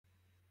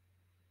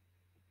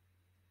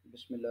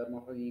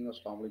बिस्मिल्लाहिर्रहमानिर्रहीम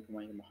अस्सलाम वालेकुम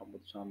मोहम्मद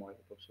उसामा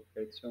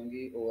खैरियत से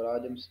होंगी। और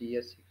आज हम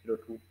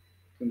CS602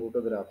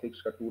 कंप्यूटर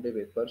ग्राफिक्स का 2 डे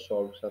पेपर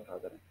सॉल्व के साथ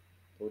हाज़िर हैं।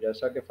 तो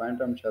जैसा कि फाइन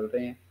टर्म चल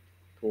रहे हैं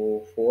तो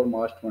 4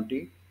 मार्च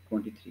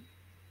 2023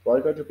 तो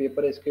आज का जो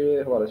पेपर है इसके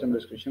हवाले से हम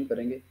डिस्कशन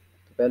करेंगे।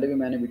 तो पहले भी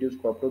मैंने वीडियोज़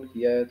को अपलोड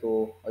किया है, तो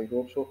आई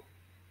होप सो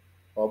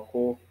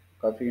आपको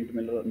काफ़ी हिंट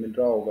मिल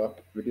रहा होगा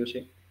वीडियो से।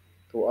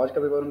 तो आज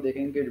का पेपर हम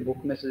देखेंगे कि जो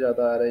बुक में से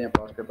ज़्यादा आ रहे हैं या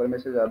पास पेपर में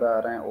से ज़्यादा आ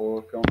रहे हैं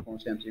और कौन कौन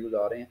से MCQs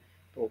आ रहे हैं।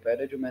 तो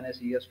पहले जो मैंने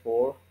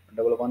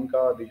CS411 का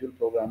विजुअल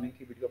प्रोग्रामिंग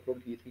की वीडियो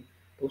अपलोड की थी,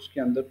 तो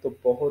उसके अंदर तो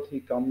बहुत ही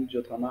कम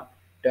जो था ना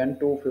 10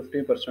 to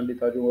 15% ही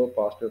था जो वो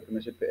पास पेपर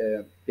में से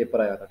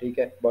पेपर आया था। ठीक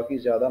है, बाकी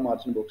ज़्यादा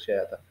मार्जिन बुक से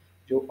आया था।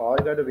 जो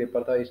आज का जो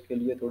पेपर था इसके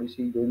लिए थोड़ी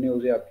सी गुड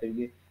न्यूज़ है आपके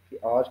लिए कि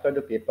आज का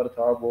जो पेपर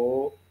था वो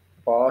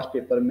पास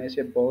पेपर में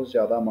से बहुत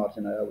ज़्यादा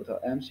मार्जिन आया हुआ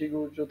था।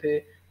 MCQ जो थे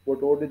वो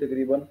टोटली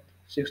तकरीबन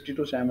 60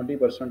 to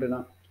 70% है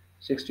ना,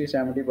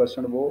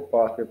 60-70% वो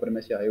पास पेपर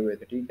में से आए हुए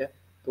थे। ठीक है,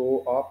 तो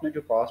आपने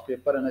जो पास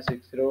पेपर है ना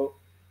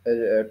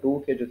 602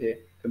 के जो थे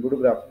कंप्यूटर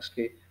ग्राफिक्स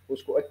के,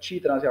 उसको अच्छी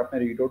तरह से आपने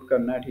रीड आउट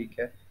करना है। ठीक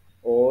है,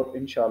 और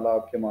इंशाल्लाह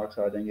आपके मार्क्स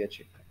आ जाएंगे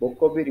अच्छे। बुक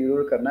को भी रीड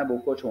आउट करना है,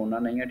 बुक को छोड़ना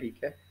नहीं है।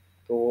 ठीक है,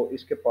 तो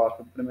इसके पास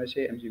पेपर में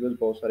से MCQs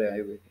बहुत सारे आए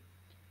हुए थे,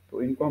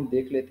 तो इनको हम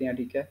देख लेते हैं।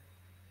 ठीक है,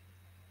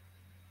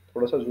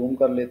 थोड़ा सा जूम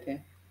कर लेते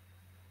हैं।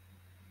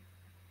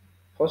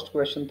 फर्स्ट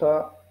क्वेश्चन था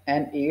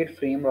an 8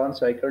 frame run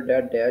cycle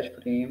that dash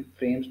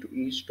frames to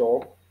each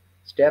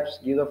steps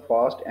give a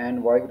fast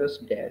and vigorous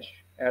dash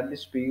at the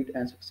speed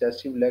and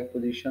successive leg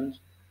positions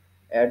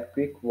at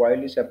quick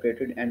widely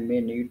separated and may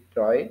need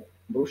try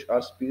brush or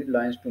speed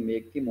lines to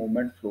make the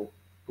movement flow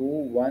 2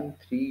 1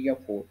 3 या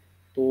 4।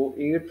 तो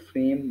 8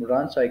 frame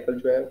run cycle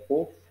जो है वो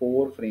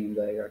 4 frames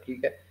आएगा। ठीक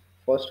है,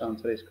 first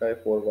answer इसका है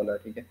 4 वाला।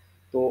 ठीक है,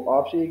 तो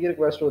आपसे एक ही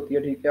रिक्वेस्ट होती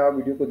है, ठीक है, आप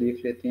वीडियो को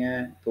देख लेते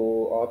हैं तो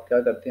आप क्या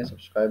करते हैं,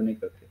 सब्सक्राइब नहीं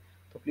करते।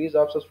 तो प्लीज़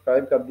आप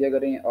सब्सक्राइब कर दिया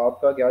करें।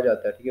 आपका क्या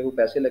जाता है, ठीक है, वो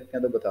पैसे लगते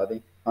हैं तो बता दें,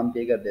 हम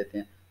पे कर देते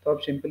हैं। तो आप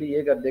सिंपली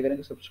ये कर दिया करें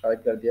कि सब्सक्राइब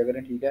कर दिया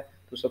करें। ठीक है,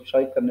 तो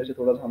सब्सक्राइब करने से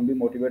थोड़ा सा हम भी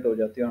मोटिवेट हो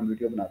जाते हैं, हम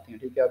वीडियो बनाते हैं।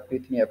 ठीक है, आप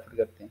इतनी एफर्ट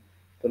करते हैं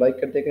तो लाइक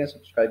कर दिया करें,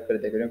 सब्सक्राइब कर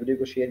दिया करें, वीडियो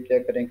को शेयर किया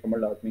करें,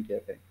 कमेंट लाजमी किया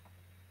करें।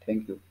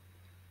 Thank you.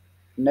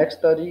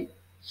 Next था जी,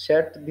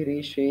 set the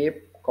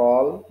reshape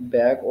call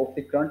back of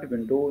the current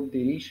window.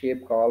 The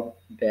reshape call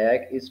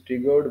back is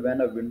triggered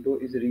when a window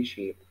is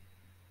reshaped.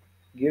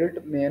 Guilt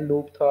main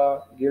loop था,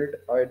 गिल्ट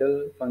आइडल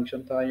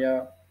फंक्शन था, या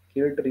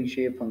guilt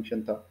reshape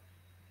function था,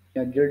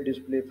 या guilt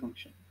display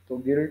function. तो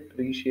guilt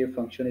reshape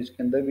function,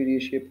 इसके अंदर भी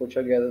reshape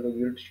पूछा गया था, तो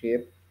गिल्ट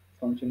शेप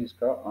फंक्शन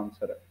इसका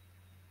आंसर है।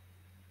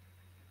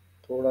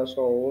 थोड़ा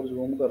सा और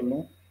जूम कर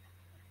लूँ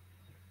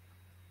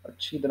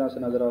अच्छी तरह से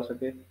नज़र आ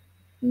सके।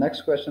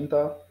 नेक्स्ट क्वेश्चन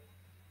था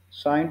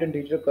signed and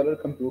digital color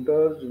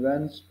computers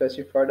when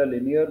specified a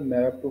linear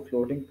map to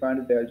floating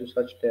point value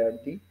such that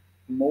the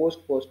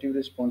most positive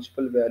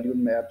responsible value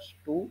maps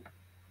to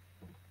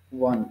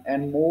 1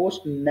 and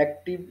most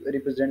negative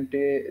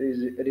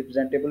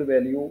representable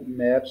value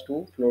maps to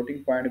floating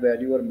point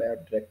value और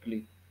map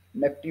directly।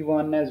 Negative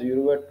 1 है,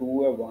 0 है, 2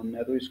 है, 1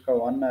 है, तो इसका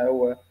 1 आया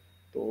हुआ है।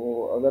 तो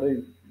अगर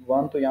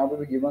 1 तो यहाँ पे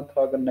भी गिवन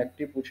था, अगर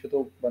नेगेटिव पूछे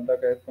तो बंदा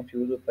क्या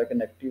कंफ्यूज होता है कि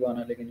नेगेटिव आना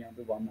है, लेकिन यहाँ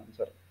पे 1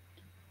 आंसर है।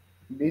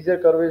 Bezier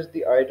curve is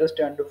the ideal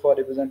standard for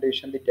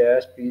representation the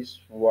dash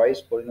piece-wise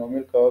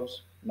polynomial curves.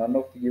 None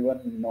of the given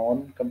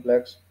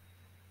non-complex,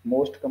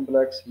 most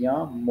complex या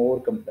more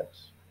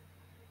complex.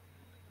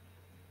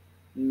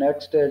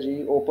 Next है जी,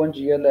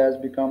 OpenGL has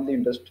become the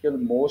industrial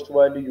most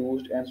widely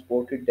used and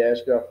supported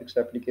dash graphics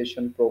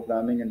application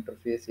programming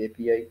interface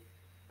API.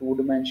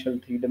 Two-dimensional,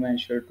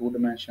 three-dimensional,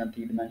 two-dimensional,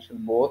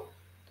 three-dimensional both.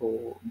 तो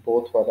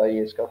both वाला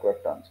ये इसका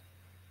correct answer.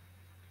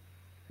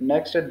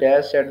 Next, a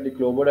dash set the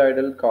global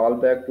idle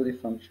callback to the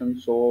function,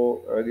 so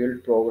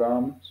guild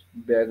programs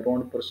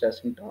background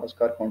processing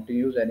tasks are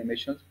continuous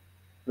animations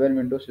when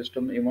Windows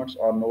system events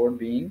are not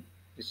being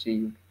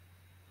received.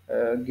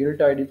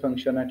 Guild ID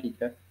function है,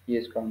 ठीक है, ये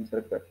इसका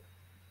answer है।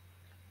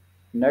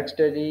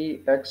 Next है जी,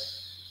 x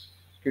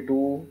की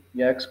 2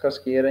 या x का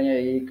स्केयर है या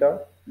a का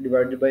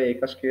डिवाइडेड बाई a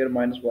का स्केयर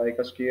माइनस y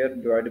का स्केयर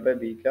डिवाइडेड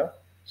बाई b का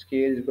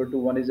square is equal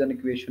to 1 is an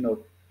equation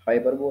of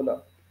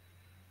hyperbola,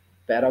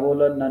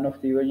 parabola, none of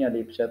the या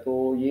एलिप्स है। तो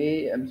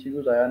ये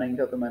MCQs आया नहीं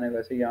था, तो मैंने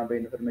वैसे यहाँ पे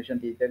इन्फॉर्मेशन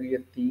दी है कि ये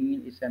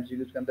तीन इस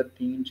MCQs के अंदर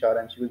 3-4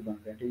 MCQs बन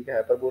रहे हैं। ठीक है,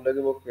 हाइपरबोला की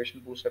वो इक्वेशन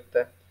पूछ सकता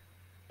है,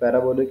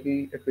 पैराबोला की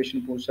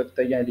इक्वेशन पूछ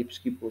सकता है, या एलिप्स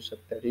की पूछ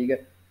सकता है। ठीक है,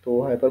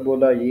 तो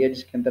हाइपरबोला ये है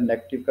जिसके अंदर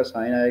नेगेटिव का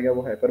साइन आएगा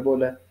वो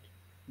हाइपरबोला है,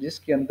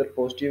 जिसके अंदर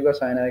पॉजिटिव का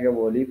साइन आएगा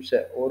वो एलिप्स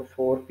है, और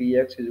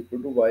 4px is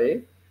equal to y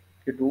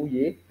की 2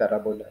 ये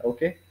पैराबोला है।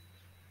 Okay,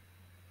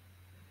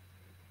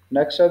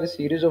 next are the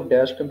series of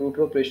dash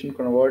computer operation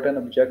convert an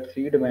object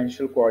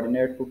three-dimensional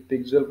coordinate to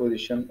pixel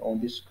position on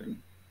the screen।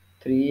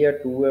 3 है,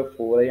 2 है,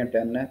 4 है या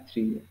 10 है,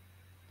 3 है।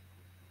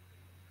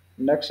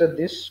 Next,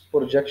 this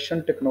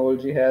projection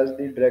technology has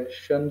the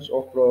directions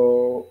of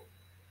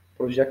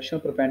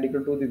projection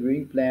perpendicular to the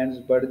viewing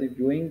planes, but the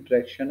viewing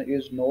direction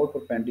is not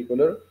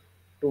perpendicular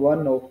to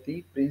one of the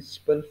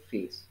principal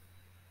face।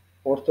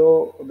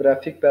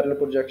 Orthographic parallel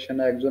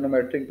projection है,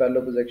 axonometric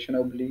parallel projection है,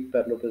 oblique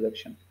parallel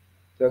projection.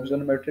 तो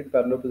axonometric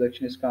parallel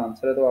projection इसका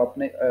answer है। तो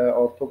आपने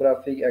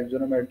orthographic,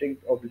 axonometric,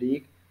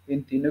 oblique,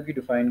 इन तीनों की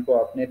define को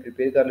आपने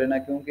प्रिपेयर कर लेना,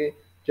 क्योंकि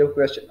जब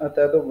क्वेश्चन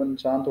आता है तो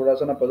इंसान थोड़ा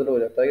सा ना पजल हो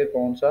जाता है कि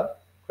कौन सा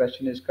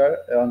क्वेश्चन इसका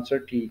आंसर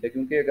ठीक है,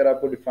 क्योंकि अगर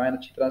आपको डिफाइन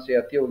अच्छी तरह से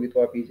आती होगी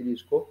तो आप इजीली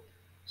इसको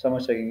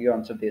समझ सकेंगे,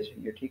 आंसर दे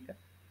सकेंगे। ठीक है,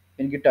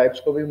 इनकी टाइप्स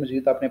को भी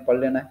मजीद आपने पढ़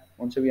लेना है,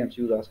 उनसे भी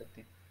एमसीक्यूज आ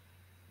सकते हैं।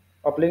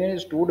 A plane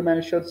is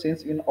two-dimensional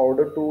since in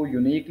order to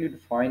uniquely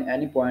define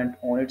any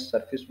point on its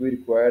surface we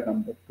require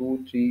number 2,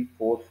 3,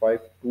 4,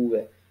 5, 2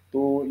 है।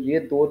 तो ये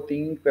दो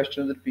तीन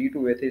क्वेश्चन रिपीट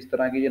हुए थे इस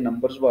तरह के, ये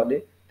नंबर्स वाले।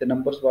 तो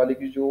नंबर्स वाले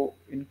की जो,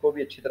 इनको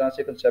भी अच्छी तरह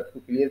से कंसेप्ट को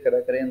क्लियर करा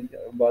करें।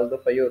 बाज़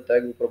दफ़ा ये होता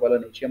है कि ऊपर वाला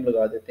नीचे हम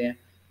लगा देते हैं,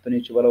 तो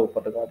नीचे वाला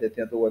ऊपर लगा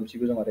देते हैं, तो वो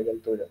एमसीक्यूज हमारे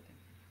गलत हो जाते हैं।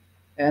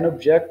 An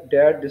object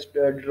that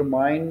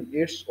determine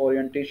its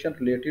orientation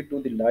related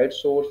to the light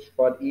source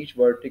for each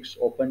vertex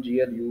open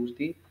GL use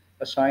the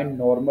assigned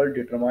normal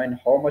determine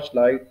how much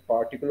light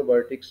particular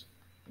vertex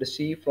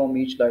receive from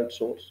each light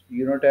source.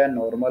 Unit है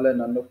normal है,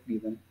 none of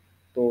given,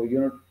 तो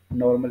unit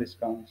normal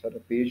इसका answer है,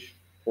 page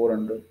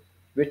 400।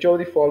 Which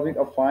of the following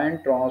affine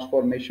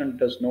transformation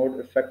does not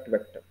affect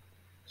vector?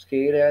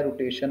 Scale है,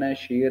 rotation है,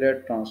 shear है,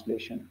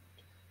 translation।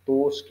 तो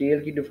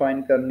scale की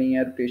डिफाइन करनी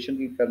है, रोटेशन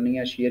की करनी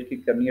है, शेयर की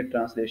करनी है,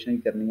 ट्रांसलेशन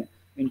की करनी है।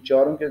 इन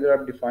चारों के अगर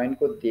आप डिफाइन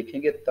को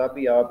देखेंगे तब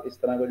ही आप इस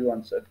तरह का जो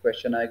आंसर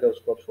क्वेश्चन आएगा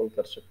उसको आप सोल्व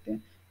कर सकते हैं,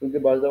 क्योंकि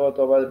बाज़ दफ़ा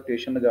तो आप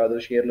रोटेशन लगा दो,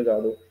 शेयर लगा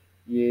दो,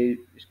 ये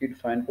इसकी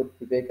डिफाइन को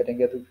प्रिपेयर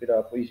करेंगे तो फिर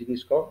आप इजीली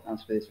इसका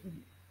आंसर दे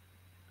सकेंगे।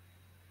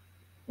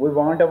 We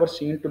want our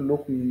scene to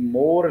look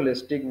more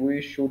realistic,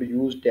 we should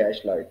use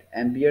dash light।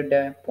 ambient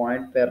है,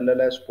 point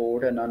parallel है,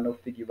 spot है, none of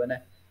the given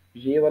है।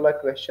 ये वाला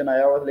क्वेश्चन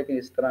आया हुआ था लेकिन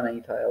इस तरह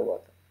नहीं था आया हुआ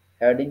था,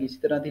 हेडिंग इसी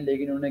तरह थी,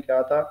 लेकिन उन्होंने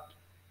क्या था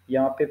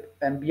यहाँ पे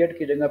एम्बियट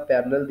की जगह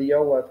पैरेलल दिया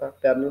हुआ था।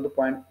 पैरेलल तो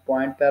point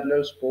point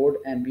parallel,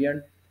 spot,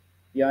 ambient,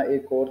 या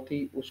एक और थी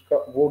उसका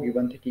वो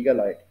गिवन थी, ठीक है,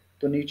 लाइट।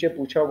 तो नीचे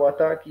पूछा हुआ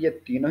था कि ये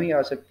तीनों ही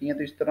आ सकती हैं,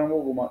 तो इस तरह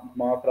वो घुमा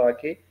घुमा फिरा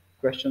के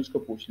क्वेश्चंस को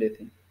पूछ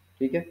लेते हैं।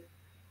 ठीक है,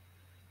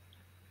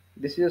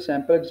 this is a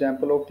sample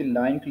example of the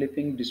line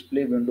clipping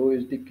display window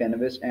is the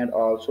canvas and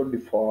also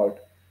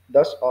default.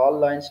 Thus all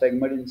line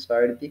segment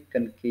inside the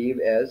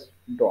concave as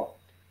drawn.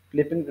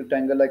 Clipping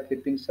rectangle है,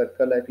 clipping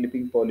circle है,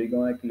 clipping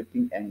polygon है,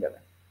 clipping angle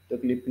है,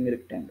 तो clipping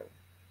rectangle।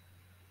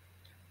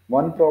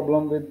 One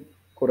problem with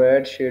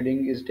Courant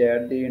shading is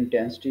that the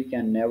intensity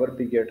can never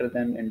be greater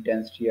than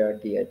intensity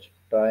at the edge.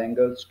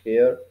 Triangle,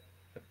 square,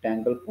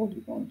 rectangle,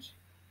 polygons,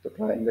 तो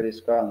triangle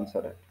इसका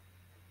answer है।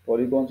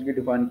 Polygons की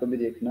define को भी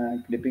देखना है,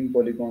 क्लिपिंग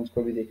पॉलीगॉन्स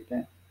को भी देखते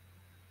हैं।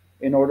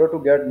 In order to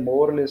get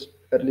more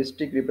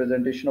realistic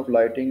representation of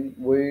lighting,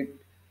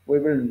 we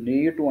will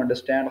need to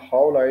understand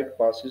how light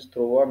passes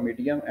through a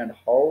medium and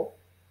how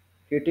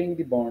hitting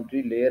the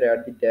boundary layer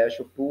at the dash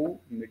of two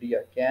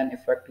media can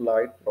affect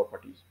light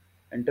properties।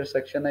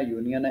 Intersection है,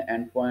 union है,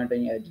 end point है,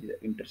 edge है,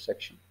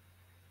 intersection।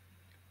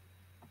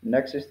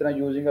 Next is तरह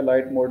using a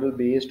light model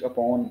based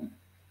upon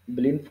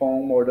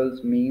Blinform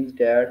models means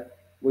that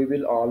we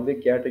will always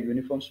get a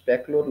uniform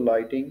specular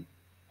lighting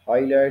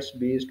highlights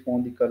based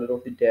on the color of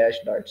the dash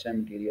lights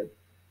and material।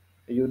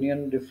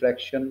 Union,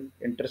 refraction,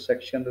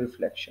 intersection,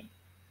 reflection,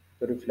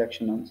 तो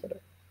reflection answer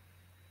है।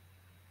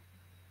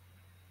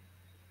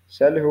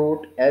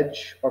 Salhout edge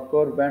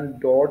occur when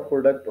dot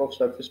product of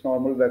surface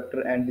normal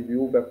vector and the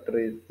view vector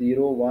is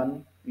 0, 1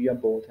 या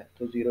both है,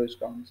 तो 0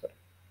 इसका answer है।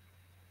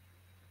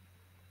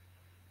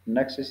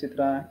 Next इसी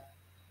तरह है,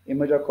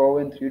 image a curve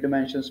in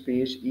three-dimensional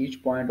space. Each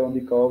point on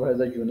the curve has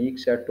a unique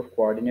set of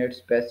coordinates,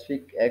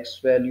 specific x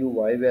value,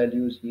 y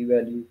value, z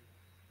value.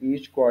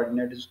 Each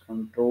coordinate is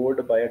controlled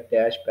by a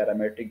dash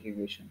parametric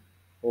equation।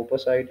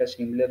 Opposite है,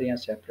 similar या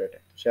separate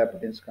है,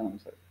 separate इसका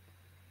answer.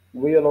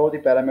 We allow the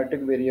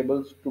parametric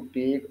variables to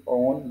take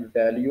on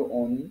value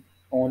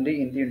only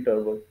in the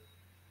interval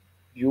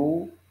u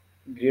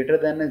greater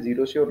than है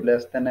 0 से और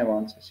less than है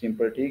 1 से,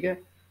 simple. ठीक है,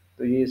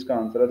 तो ये इसका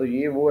आंसर है। तो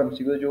ये वो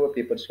एमसीक्यू जो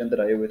पेपर्स के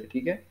अंदर आए हुए थे।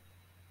 ठीक है,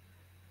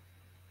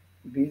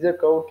 Bezier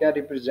curve can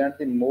represent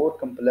the more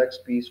complex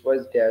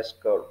piecewise dash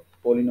curve।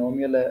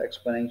 Polynomial है,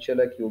 exponential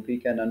है,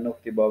 cubic है, none of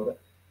the above है,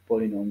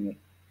 polynomial।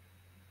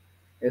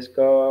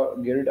 इसका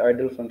गिल्ड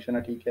आइडल फंक्शन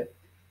है। ठीक है,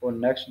 और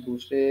नेक्स्ट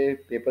दूसरे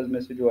पेपर्स में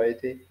से जो आए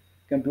थे,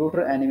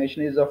 computer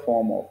animation is a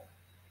form of,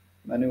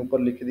 मैंने ऊपर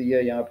लिख दिया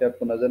है, यहाँ पे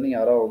आपको नज़र नहीं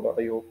आ रहा होगा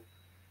आई होप।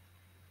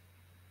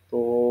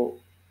 तो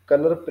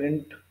कलर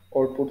प्रिंट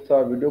आउटपुट था,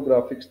 वीडियो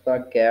ग्राफिक्स था,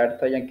 कैड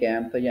था या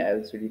कैम था या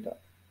एलसीडी था।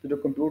 तो जो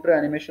कंप्यूटर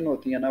एनिमेशन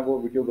होती है ना वो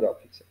वीडियो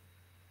ग्राफिक्स है।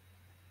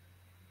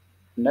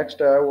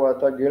 नेक्स्ट आया हुआ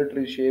था guilt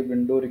reshape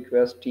window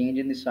request change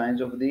in the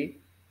size of the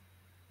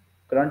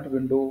current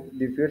window,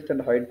 the width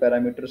and height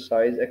parameter,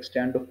 size,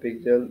 extend of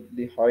pixel,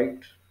 the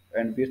height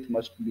and width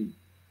must be.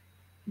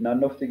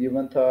 None of the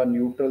given था,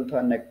 neutral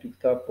था, negative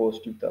था,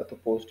 positive था, तो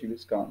positive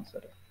इसका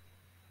answer है।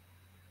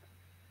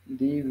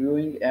 The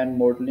viewing and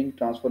modeling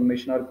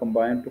transformation are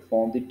combined to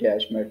form the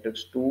dash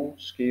matrix 2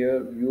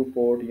 scale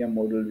viewport या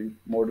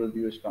model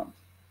view इसका answer.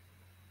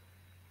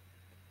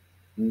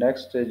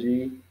 Next है जी,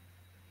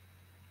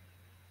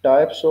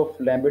 types of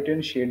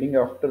लैम्बिटियन shading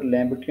after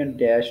लैम्बिटियन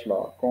dash law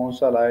कौन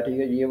सा लाया, ठीक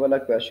है। ये वाला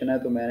क्वेश्चन है,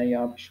 तो मैंने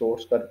यहाँ पे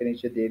शॉर्ट्स करके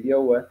नीचे दे दिया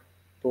हुआ है।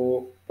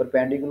 तो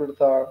परपेंडिकुलर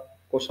था,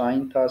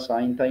 कोसाइन था,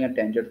 साइन था या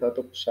टेंजेंट था,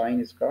 तो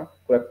कोसाइन इसका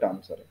करेक्ट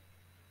आंसर है।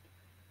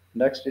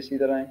 नेक्स्ट इसी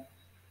तरह है,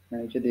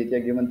 मैं नीचे दे दिया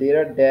given there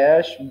are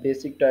dash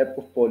basic type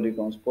of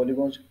polygons.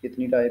 Polygons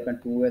कितनी टाइप है,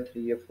 2 है,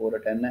 3 है, 4 है,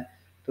 10 है।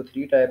 तो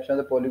 3 टाइप्स हैं।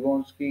 तो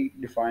पॉलीगॉन्स की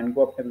डिफाइन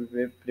को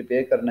आपने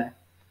प्रिपेयर करना है।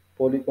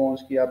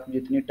 पॉलीगॉन्स की आप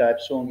जितनी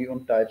टाइप्स होंगी उन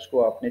टाइप्स को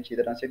आपने अच्छी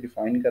तरह से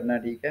डिफाइन करना है,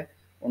 ठीक है।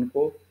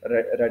 उनको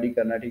रेडी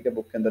करना है, ठीक है,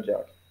 बुक के अंदर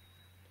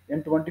जाके।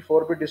 इन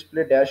 24 पे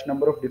display dash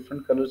number of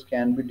different colours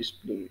can be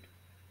displayed.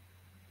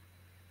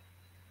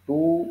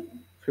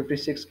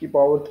 256 की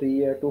पावर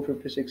 3 है,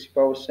 256 की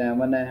पावर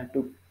 7 है,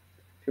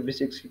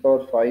 256 की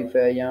पावर 5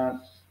 है, या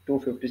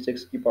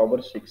 256 की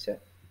पावर 6 है।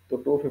 तो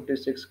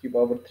 256 की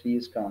पावर 3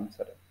 इसका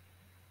आंसर है।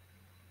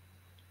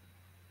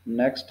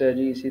 नेक्स्ट है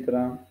जी इसी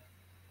तरह,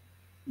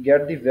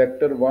 get the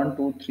vector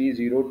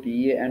 1230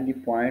 ta and the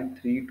point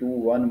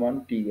 3211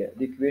 ta,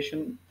 the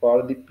equation for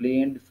the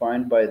plane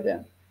defined by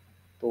them।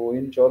 तो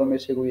इन चारों में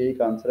से कोई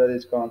एक आंसर है,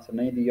 इसका आंसर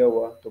नहीं दिया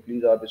हुआ, तो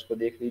प्लीज़ आप इसको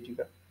देख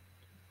लीजिएगा।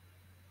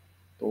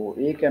 तो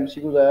एक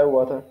एमसीक्यू आया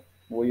हुआ था,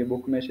 वो ये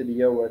बुक में से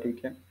दिया हुआ है,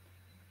 ठीक है।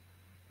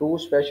 To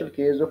special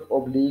case of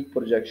oblique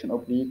projection,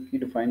 oblique की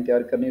डिफाइन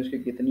तैयार करनी है, उसकी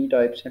कितनी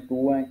टाइप्स हैं,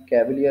 टू हैं,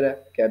 कैविलियर है,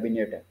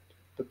 कैबिनेट है।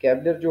 तो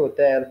कैविलियर जो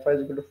होता है alpha is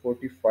equal to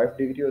 45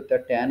 degree होता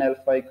है, टेन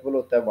अल्फा इक्वल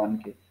होता है 1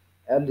 के,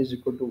 एल इज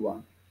इक्वल टू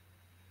 1।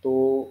 तो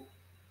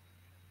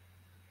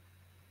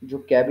जो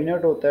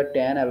कैबिनेट होता है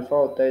टेन अल्फा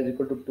होता है इज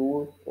इक्वल टू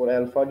 2, और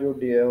अल्फा जो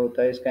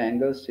होता है इसका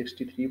एंगल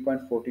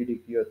 63.40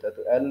 डिग्री होता है,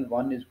 तो L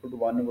one is equal to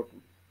 1/2।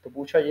 तो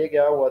पूछा ये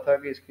क्या हुआ था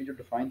कि इसकी जो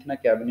डिफाइन थी ना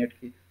कैबिनेट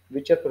की,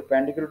 which are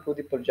perpendicular to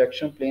the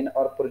projection plane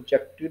और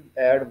projected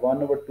at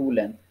 1/2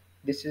 length,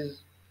 this is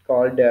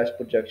called dash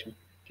projection.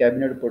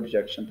 Cabinet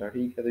projection था,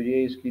 ठीक है। तो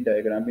ये इसकी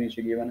डायग्राम भी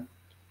नीचे गिवन है।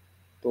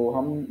 तो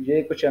हम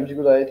ये कुछ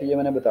एमसीक्यूज आए थे, ये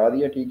मैंने बता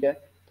दिया, ठीक है।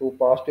 तो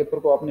पास्ट पेपर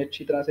को आपने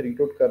अच्छी तरह से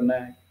रीड आउट करना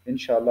है,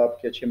 इंशाल्लाह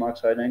आपके अच्छे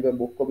मार्क्स आ जाएंगे। और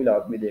बुक को भी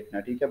लाजमी देखना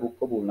है, ठीक है, बुक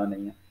को भूलना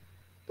नहीं है।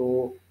 तो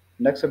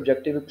नेक्स्ट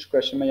सब्जेक्टिव कुछ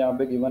क्वेश्चन में यहाँ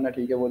पे गिवन है,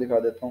 ठीक है, वो दिखा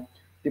देता हूँ।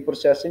 The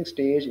processing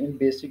stage in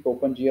basic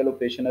open GL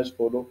operation as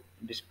follow,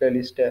 display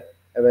list है,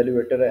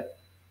 एवेल्यूएटर है,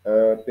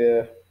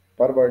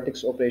 पर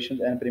vertices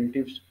operation and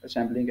primitive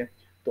assembling है।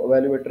 तो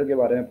एवेल्यूएटर के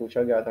बारे में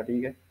पूछा गया था,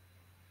 ठीक है।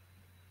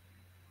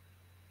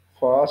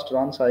 फास्ट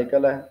रन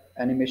साइकिल है,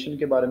 एनिमेशन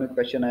के बारे में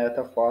क्वेश्चन आया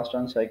था, फास्ट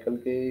रन साइकिल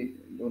के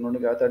उन्होंने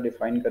कहा था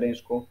डिफाइन करें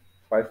इसको,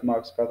 5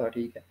 मार्क्स का था,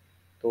 ठीक है।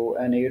 तो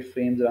N 8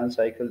 frames run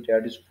cycle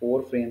that is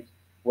 4 frames,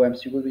 वो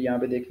एमसीक्यू भी यहाँ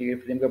पे देखिए,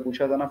 फ्रेम का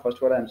पूछा था ना,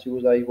 फर्स्ट वाला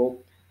एमसीक्यूज आई वो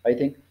आई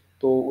थिंक।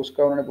 तो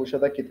उसका उन्होंने पूछा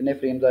था कितने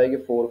फ्रेम्स आएंगे,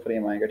 4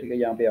 फ्रेम आएंगे, ठीक है,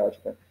 यहाँ पे आ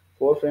चुका है।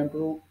 4 frame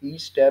to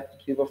each step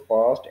give a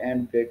fast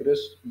and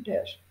vigorous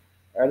dash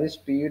at the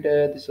speed,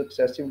 the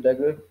successive leg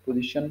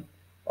position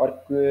are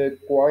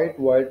quite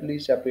widely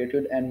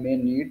separated and may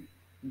need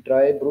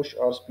dry brush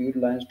or speed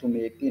lines to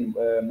make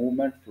the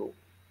movement flow.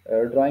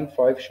 Drawing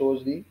 5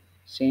 shows the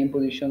same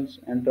positions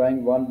and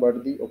drawing 1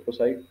 but the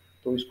opposite।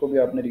 तो इसको भी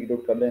आपने read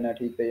out कर लेना,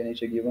 ठीक है। ये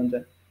नीचे गिवन है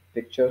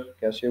पिक्चर,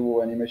 कैसे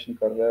वो एनिमेशन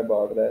कर रहा है,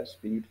 भाग रहा है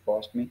स्पीड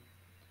फास्ट में।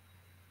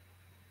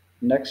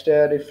 नेक्स्ट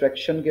है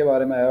रिफ्रैक्शन के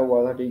बारे में आया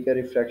हुआ था, ठीक है।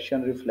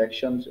 रिफ्रैक्शन,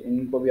 रिफ्लेक्शंस,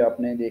 इनको भी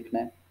आपने देखना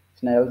है।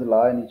 स्नेल्स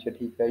लॉ है नीचे,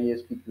 ठीक है, ये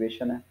इसकी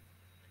इक्वेशन है,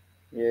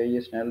 ये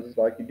स्नेल्स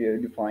लॉ की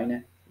डिफाइन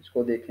है,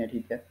 इसको देखें,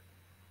 ठीक है।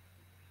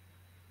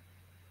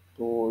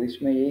 तो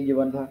इसमें यही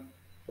गिवन था।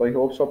 तो आई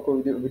होप्स आपको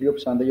वीडियो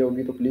पसंद आई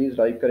होगी, तो प्लीज़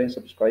लाइक करें,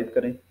 सब्सक्राइब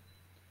करें,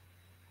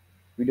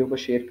 वीडियो को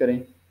शेयर करें।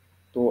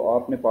 तो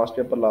आपने पास्ट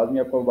पेपर लाजमी,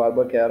 आपको बार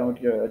बार कह रहा हूँ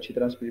कि अच्छी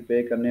तरह से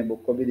प्रिपेयर करने हैं,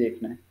 बुक को भी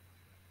देखना है,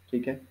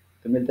 ठीक है।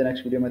 तो मिलते हैं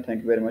नेक्स्ट वीडियो में।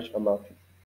 Thank you very much. अल्लाह हाफिज़।